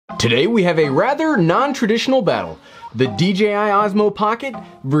Today we have a rather non-traditional battle. The DJI Osmo Pocket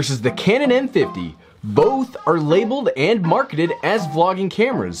versus the Canon M50. Both are labeled and marketed as vlogging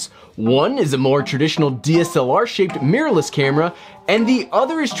cameras. One is a more traditional DSLR shaped mirrorless camera, and the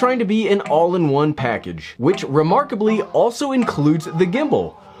other is trying to be an all-in-one package, which remarkably also includes the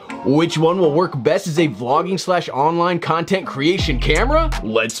gimbal. Which one will work best as a vlogging / online content creation camera?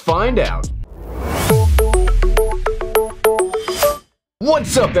 Let's find out.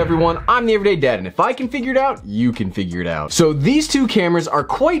 What's up everyone, I'm the Everyday Dad, and if I can figure it out, you can figure it out. So these two cameras are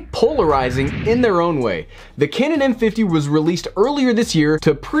quite polarizing in their own way. The Canon M50 was released earlier this year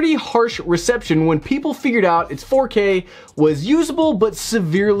to pretty harsh reception when people figured out its 4K was usable but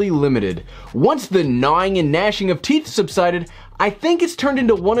severely limited. Once the gnawing and gnashing of teeth subsided, I think it's turned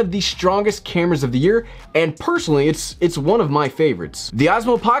into one of the strongest cameras of the year, and personally, it's one of my favorites. The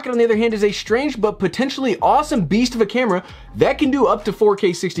Osmo Pocket, on the other hand, is a strange but potentially awesome beast of a camera that can do up to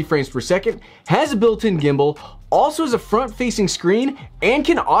 4K 60 frames per second, has a built-in gimbal, also has a front-facing screen, and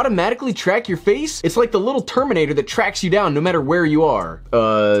can automatically track your face. It's like the little Terminator that tracks you down no matter where you are,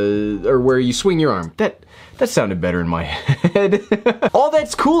 or where you swing your arm. That sounded better in my head. All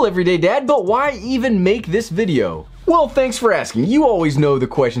that's cool, Everyday Dad, but why even make this video? Well, thanks for asking. You always know the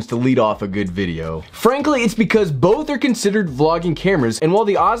questions to lead off a good video. Frankly, it's because both are considered vlogging cameras, and while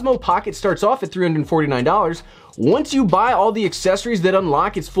the Osmo Pocket starts off at $349, once you buy all the accessories that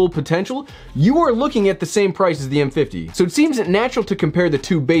unlock its full potential, you are looking at the same price as the M50. So it seems natural to compare the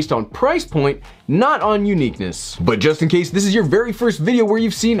two based on price point, not on uniqueness. But just in case this is your very first video where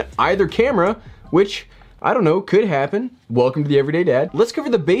you've seen either camera, which, I don't know, could happen. Welcome to the Everyday Dad. Let's cover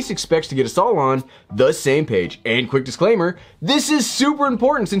the basic specs to get us all on the same page. And quick disclaimer, this is super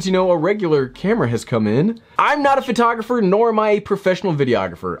important since you know a regular camera has come in. I'm not a photographer, nor am I a professional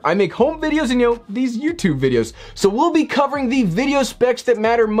videographer. I make home videos and these YouTube videos. So we'll be covering the video specs that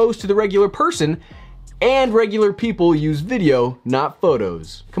matter most to the regular person, and regular people use video, not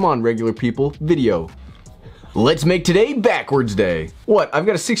photos. Come on, regular people, video. Let's make today backwards day. What? I've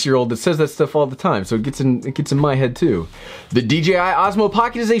got a 6-year-old that says that stuff all the time, so it gets in my head too. The DJI Osmo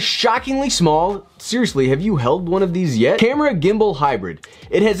Pocket is a shockingly small, seriously, have you held one of these yet? Camera gimbal hybrid.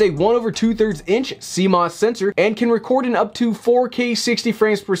 It has a 1/2 inch CMOS sensor and can record in up to 4K 60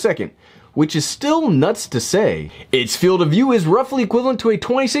 frames per second. Which is still nuts to say. Its field of view is roughly equivalent to a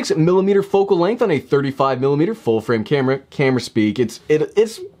 26mm focal length on a 35mm full-frame camera. Camera speak, it's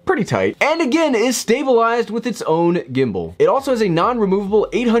pretty tight. And again, is stabilized with its own gimbal. It also has a non-removable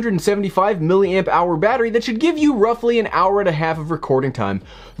 875 milliamp hour battery that should give you roughly an hour and a half of recording time.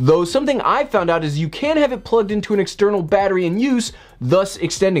 Though something I've found out is you can have it plugged into an external battery in use, thus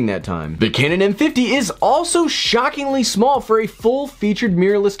extending that time. The Canon M50 is also shockingly small for a full-featured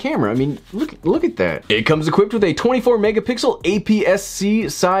mirrorless camera. I mean, look at that. It comes equipped with a 24 megapixel APS-C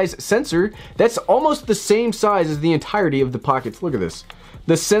size sensor that's almost the same size as the entirety of the Pocket's. Look at this.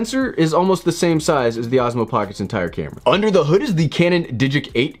 The sensor is almost the same size as the Osmo Pocket's entire camera. Under the hood is the Canon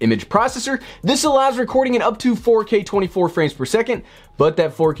Digic 8 image processor. This allows recording in up to 4K 24 frames per second, but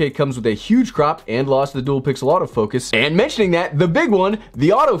that 4K comes with a huge crop and loss of the dual pixel autofocus. And mentioning that, the big one, the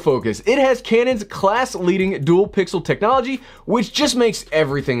autofocus. It has Canon's class-leading dual pixel technology, which just makes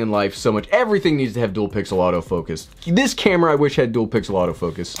everything in life so much. Everything needs to have dual pixel autofocus. This camera I wish had dual pixel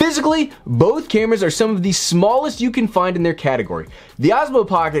autofocus. Physically, both cameras are some of the smallest you can find in their category. The Osmo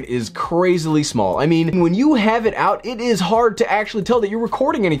Pocket is crazily small. I mean, when you have it out, it is hard to actually tell that you're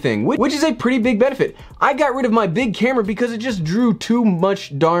recording anything, which is a pretty big benefit. I got rid of my big camera because it just drew too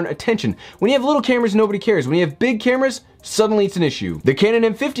much darn attention. When you have little cameras, nobody cares. When you have big cameras, suddenly it's an issue. The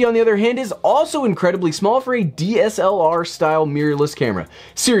Canon M50, on the other hand, is also incredibly small for a DSLR style mirrorless camera.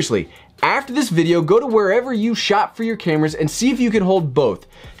 Seriously, after this video, go to wherever you shop for your cameras and see if you can hold both.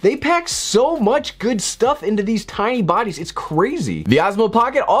 They pack so much good stuff into these tiny bodies, it's crazy. The Osmo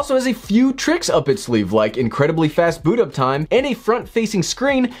Pocket also has a few tricks up its sleeve, like incredibly fast boot up time and a front-facing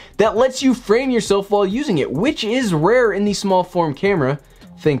screen that lets you frame yourself while using it, which is rare in the small form camera,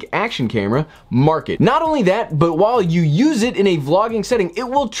 think action camera, market. Not only that, but while you use it in a vlogging setting, it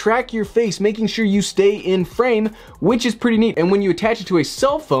will track your face, making sure you stay in frame, which is pretty neat. And when you attach it to a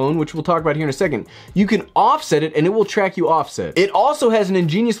cell phone, which we'll talk about here in a second, you can offset it and it will track you offset. It also has an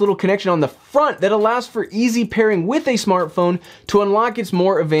ingenious little connection on the front that allows for easy pairing with a smartphone to unlock its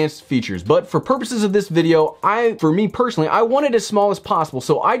more advanced features. But for purposes of this video, for me personally, I want it as small as possible,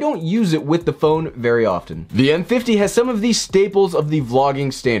 so I don't use it with the phone very often. The M50 has some of these staples of the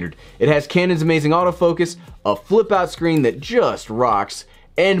vlogging standard. It has Canon's amazing autofocus, a flip out screen that just rocks,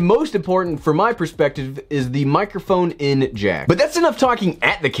 and most important from my perspective is the microphone in jack. But that's enough talking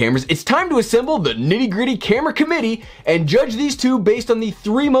at the cameras. It's time to assemble the nitty-gritty camera committee and judge these two based on the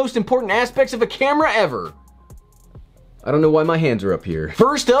 3 most important aspects of a camera ever. I don't know why my hands are up here.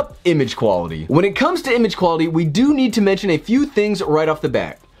 First up, image quality. When it comes to image quality, we do need to mention a few things right off the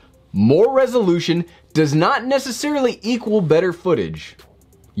bat. More resolution does not necessarily equal better footage.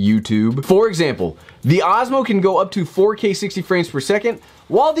 YouTube. For example, the Osmo can go up to 4K 60 frames per second,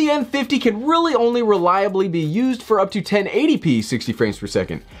 while the M50 can really only reliably be used for up to 1080p 60 frames per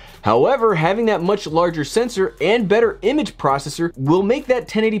second. However, having that much larger sensor and better image processor will make that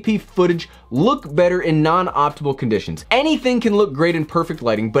 1080p footage look better in non-optimal conditions. Anything can look great in perfect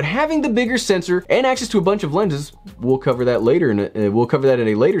lighting, but having the bigger sensor and access to a bunch of lenses, we'll cover that later, we'll cover that in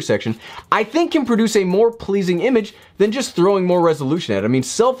a later section, I think can produce a more pleasing image than just throwing more resolution at it. I mean,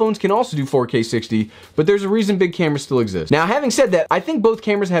 cell phones can also do 4K 60, but there's a reason big cameras still exist. Now, having said that, I think both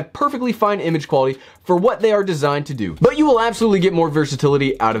cameras have perfectly fine image quality for what they are designed to do, but you will absolutely get more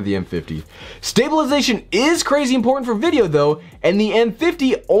versatility out of the M50. Stabilization is crazy important for video though, and the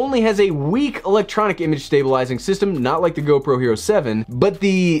M50 only has a weak electronic image stabilizing system, not like the GoPro Hero 7, but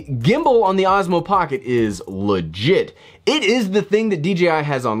the gimbal on the Osmo Pocket is legit. It is the thing that DJI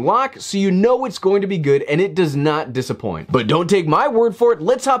has on lock, so you know it's going to be good and it does not disappoint. But don't take my word for it,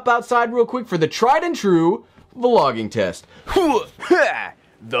 let's hop outside real quick for the tried and true vlogging test.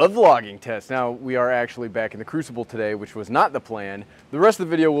 The vlogging test. Now, we are actually back in the Crucible today, which was not the plan. The rest of the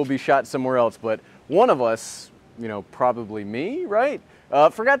video will be shot somewhere else, but one of us, you know, probably me, right?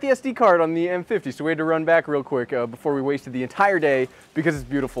 Forgot the SD card on the M50, so we had to run back real quick before we wasted the entire day because it's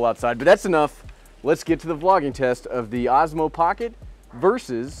beautiful outside. But that's enough. Let's get to the vlogging test of the Osmo Pocket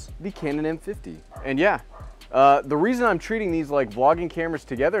versus the Canon M50. And yeah, the reason I'm treating these like vlogging cameras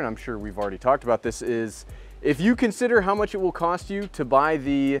together, and I'm sure we've already talked about this, is if you consider how much it will cost you to buy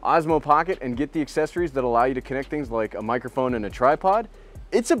the Osmo Pocket and get the accessories that allow you to connect things like a microphone and a tripod,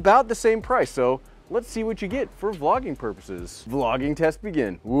 it's about the same price. So let's see what you get for vlogging purposes. Vlogging test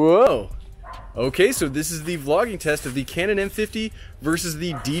begin. Whoa. Okay, so this is the vlogging test of the Canon M50 versus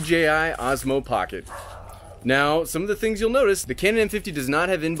the DJI Osmo Pocket. Now, some of the things you'll notice, the Canon M50 does not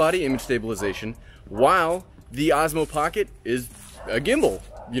have in-body image stabilization, while the Osmo Pocket is a gimbal.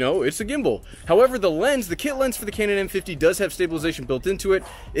 You know, it's a gimbal. However, the lens, the kit lens for the Canon M50 does have stabilization built into it.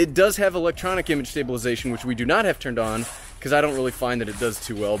 It does have electronic image stabilization, which we do not have turned on, because I don't really find that it does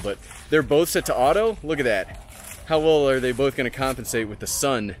too well, but they're both set to auto. Look at that. How well are they both going to compensate with the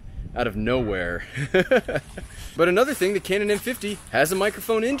sun out of nowhere? But another thing, the Canon M50 has a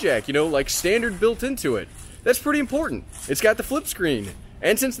microphone in jack, you know, like standard built into it. That's pretty important. It's got the flip screen.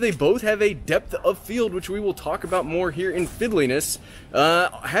 And since they both have a depth of field, which we will talk about more here in fiddliness,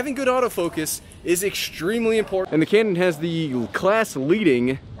 having good autofocus is extremely important. And the Canon has the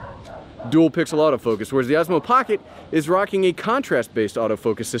class-leading dual pixel autofocus, whereas the Osmo Pocket is rocking a contrast-based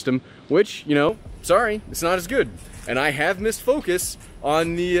autofocus system, which, you know, sorry, it's not as good. And I have missed focus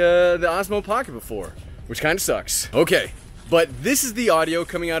on the Osmo Pocket before, which kind of sucks. Okay, but this is the audio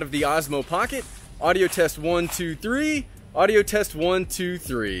coming out of the Osmo Pocket. Audio test 1, 2, 3. Audio test 1, 2,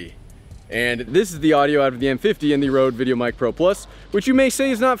 3. And this is the audio out of the M50 and the Rode VideoMic Pro Plus, which you may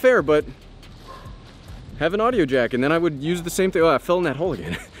say is not fair, but have an audio jack and then I would use the same thing. Oh, I fell in that hole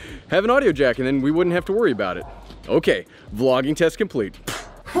again. Have an audio jack and then we wouldn't have to worry about it. Okay, vlogging test complete.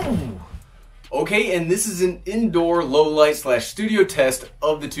 Okay, and this is an indoor low light / studio test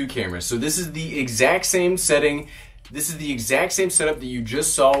of the two cameras. So this is the exact same setting. This is the exact same setup that you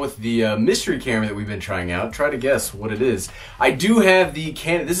just saw with the mystery camera that we've been trying out. Try to guess what it is. I do have the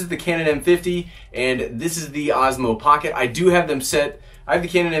Canon, this is the Canon M50, and this is the Osmo Pocket. I do have them set, I have the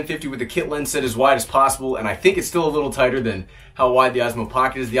Canon M50 with the kit lens set as wide as possible, and I think it's still a little tighter than how wide the Osmo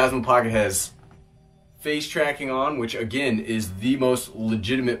Pocket is. The Osmo Pocket has face tracking on, which again is the most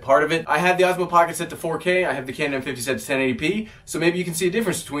legitimate part of it. I have the Osmo Pocket set to 4K, I have the Canon M50 set to 1080p, so maybe you can see a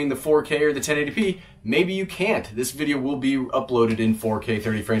difference between the 4K or the 1080p. Maybe you can't. This video will be uploaded in 4K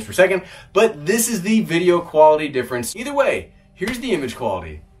 30 frames per second, but this is the video quality difference. Either way, here's the image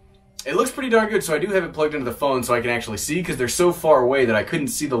quality. It looks pretty darn good, so I do have it plugged into the phone so I can actually see, because they're so far away that I couldn't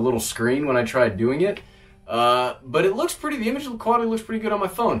see the little screen when I tried doing it. But it looks pretty, the image quality looks pretty good on my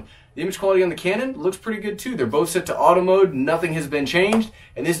phone. The image quality on the Canon looks pretty good too. They're both set to auto mode, nothing has been changed,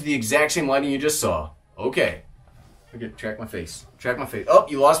 and this is the exact same lighting you just saw. Okay. Okay, track my face. Track my face. Oh,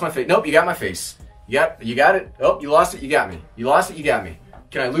 you lost my face. Nope, you got my face. You got it. Oh, you lost it, you got me. You lost it, you got me.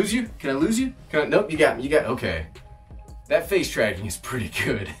 Can I lose you? Can I lose you? Can I, nope, you got me. Okay. That face tracking is pretty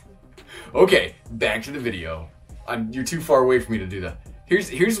good. Okay, back to the video. You're too far away for me to do that.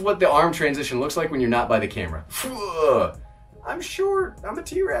 Here's what the arm transition looks like when you're not by the camera. I'm short, I'm a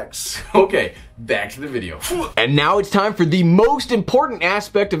T-Rex. Okay, back to the video. And now it's time for the most important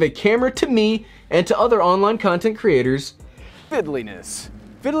aspect of a camera to me and to other online content creators, fiddliness.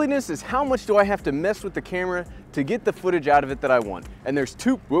 Fiddliness is how much do I have to mess with the camera to get the footage out of it that I want. And there's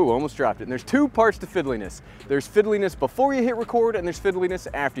almost dropped it. And there's two parts to fiddliness. There's fiddliness before you hit record and there's fiddliness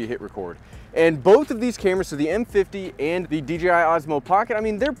after you hit record. And both of these cameras, so the M50 and the DJI Osmo Pocket, I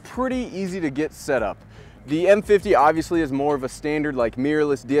mean, they're pretty easy to get set up. The M50 obviously is more of a standard like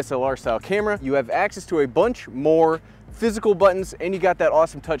mirrorless DSLR style camera. You have access to a bunch more physical buttons and you got that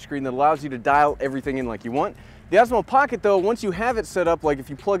awesome touchscreen that allows you to dial everything in like you want. The Osmo Pocket though, once you have it set up, like if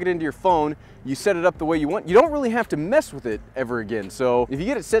you plug it into your phone, you set it up the way you want, you don't really have to mess with it ever again. So if you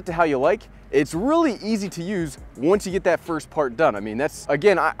get it set to how you like, it's really easy to use once you get that first part done. I mean, that's,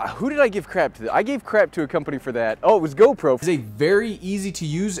 again, who did I give crap to? I gave crap to a company for that. Oh, it was GoPro. It's a very easy to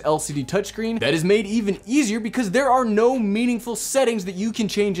use LCD touchscreen that is made even easier because there are no meaningful settings that you can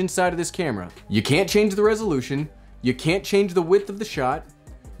change inside of this camera. You can't change the resolution. You can't change the width of the shot.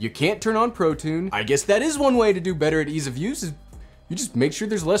 You can't turn on ProTune. I guess that is one way to do better at ease of use is you just make sure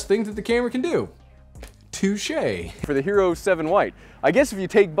there's less things that the camera can do. Touché. For the Hero 7 White, I guess if you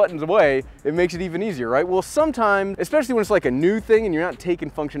take buttons away, it makes it even easier, right? Well, sometimes, especially when it's like a new thing and you're not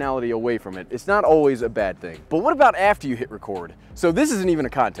taking functionality away from it, it's not always a bad thing. But what about after you hit record? So this isn't even a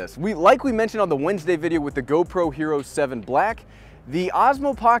contest. Like we mentioned on the Wednesday video with the GoPro Hero 7 Black, the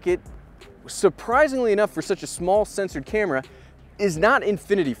Osmo Pocket, surprisingly enough for such a small sensored camera, is not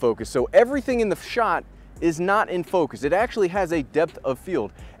infinity focus. So everything in the shot is not in focus. It actually has a depth of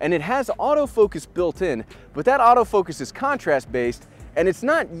field and it has autofocus built in, but that autofocus is contrast based and it's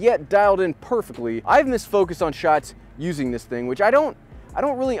not yet dialed in perfectly. I've missed focus on shots using this thing, which I don't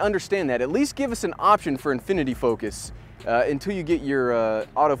really understand that. At least give us an option for infinity focus until you get your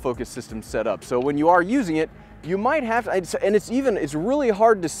autofocus system set up. So when you are using it, you might have to, and it's really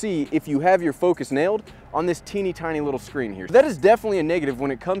hard to see if you have your focus nailed on this teeny tiny little screen here. That is definitely a negative when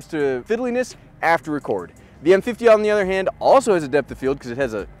it comes to fiddliness after record. The M50 on the other hand also has a depth of field because it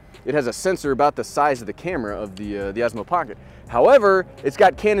has a sensor about the size of the camera of the Osmo Pocket. However, it's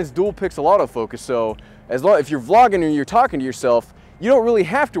got Canon's dual pixel autofocus, so if you're vlogging or you're talking to yourself, you don't really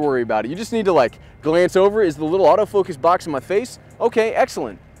have to worry about it. You just need to like glance over, is the little autofocus box in my face? Okay,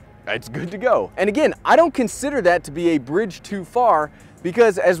 excellent. It's good to go. And again, I don't consider that to be a bridge too far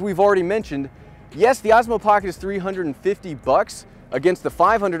because as we've already mentioned, yes, the Osmo Pocket is $350 against the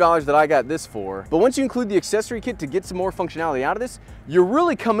 $500 that I got this for. But once you include the accessory kit to get some more functionality out of this, you're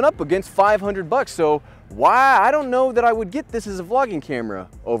really coming up against $500. So why, I don't know that I would get this as a vlogging camera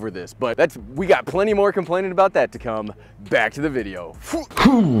over this, but we got plenty more complaining about that to come. Back to the video.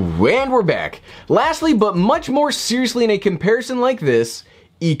 And we're back. Lastly, but much more seriously in a comparison like this,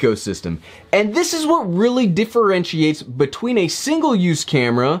 ecosystem. And this is what really differentiates between a single-use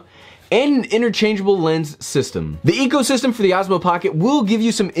camera and an interchangeable lens system. The ecosystem for the Osmo Pocket will give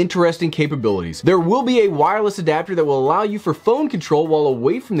you some interesting capabilities. There will be a wireless adapter that will allow you for phone control while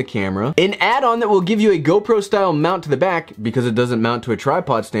away from the camera, an add-on that will give you a GoPro style mount to the back because it doesn't mount to a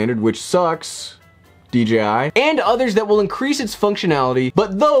tripod standard, which sucks, DJI, and others that will increase its functionality,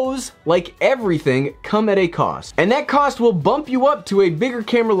 but those, like everything, come at a cost. And that cost will bump you up to a bigger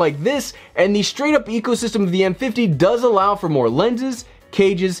camera like this, and the straight up ecosystem of the M50 does allow for more lenses,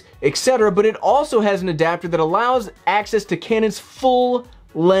 cages, etc., but it also has an adapter that allows access to Canon's full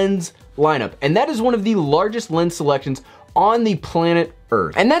lens lineup, and that is one of the largest lens selections on the planet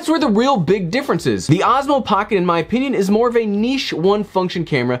Earth. And that's where the real big difference is. The Osmo Pocket, in my opinion, is more of a niche one function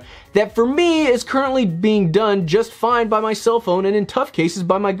camera that for me is currently being done just fine by my cell phone and in tough cases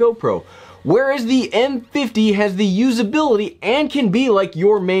by my GoPro. Whereas the M50 has the usability and can be like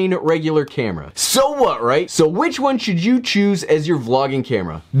your main regular camera. So what, right? So which one should you choose as your vlogging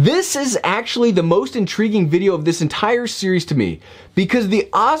camera? This is actually the most intriguing video of this entire series to me because the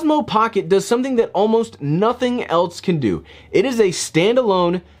Osmo Pocket does something that almost nothing else can do. It is a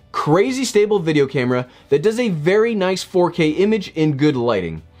standalone, crazy stable video camera that does a very nice 4K image in good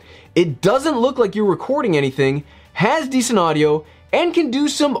lighting. It doesn't look like you're recording anything, has decent audio, and can do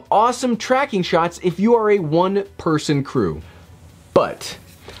some awesome tracking shots if you are a one-person crew. But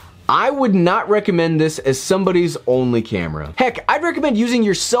I would not recommend this as somebody's only camera. Heck, I'd recommend using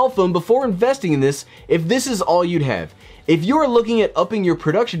your cell phone before investing in this if this is all you'd have. If you're looking at upping your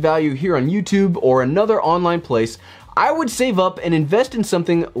production value here on YouTube or another online place, I would save up and invest in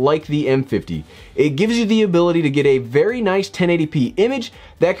something like the M50. It gives you the ability to get a very nice 1080p image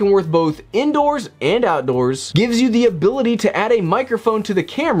that can work both indoors and outdoors, gives you the ability to add a microphone to the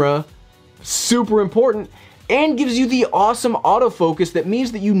camera, super important, and gives you the awesome autofocus that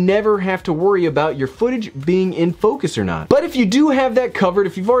means that you never have to worry about your footage being in focus or not. But if you do have that covered,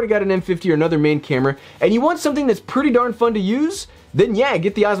 if you've already got an M50 or another main camera, and you want something that's pretty darn fun to use, then yeah,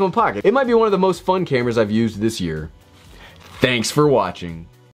 get the Osmo Pocket. It might be one of the most fun cameras I've used this year. Thanks for watching.